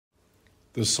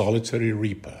The Solitary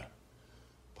Reaper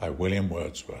by William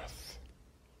Wordsworth.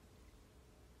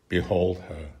 Behold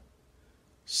her,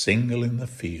 single in the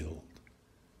field,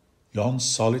 yon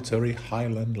solitary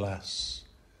Highland Lass,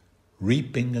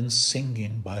 reaping and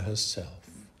singing by herself.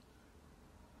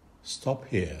 Stop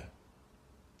here,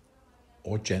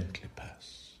 or gently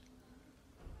pass.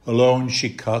 Alone she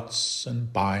cuts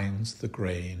and binds the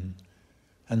grain,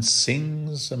 and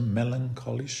sings a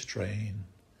melancholy strain.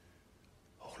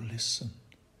 Oh, listen,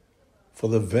 for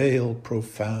the Vale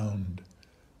profound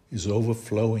is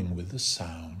overflowing with the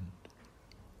sound.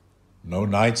 No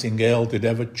nightingale did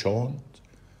ever chaunt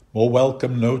more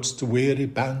welcome notes to weary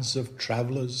bands of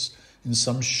travellers in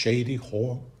some shady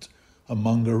haunt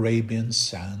among Arabian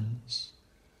sands.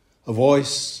 A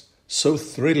voice so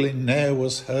thrilling ne'er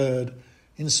was heard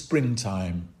in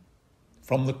springtime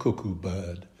from the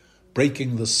cuckoo-bird,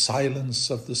 breaking the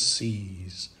silence of the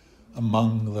seas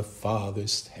among the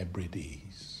farthest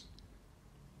Hebrides.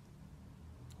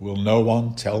 Will no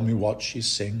one tell me what she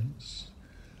sings?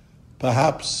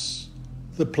 Perhaps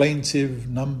the plaintive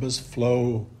numbers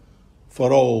flow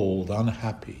for old,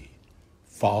 unhappy,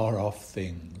 far-off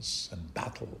things and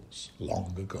battles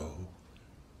long ago.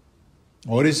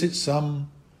 Or is it some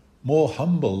more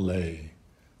humble lay,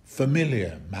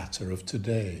 familiar matter of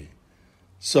today,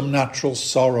 some natural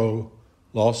sorrow,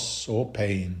 loss, or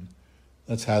pain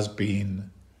that has been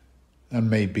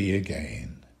and may be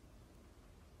again?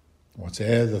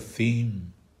 Whate'er the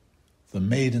theme, the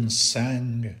maiden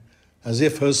sang as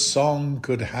if her song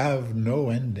could have no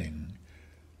ending.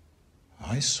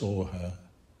 I saw her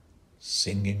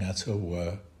singing at her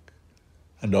work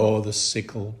and o'er the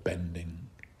sickle bending.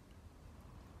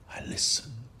 I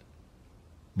listened,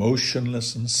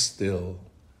 motionless and still,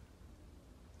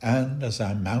 and as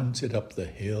I mounted up the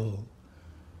hill,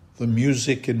 the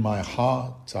music in my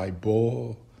heart I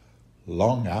bore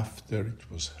long after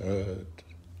it was heard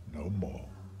no more.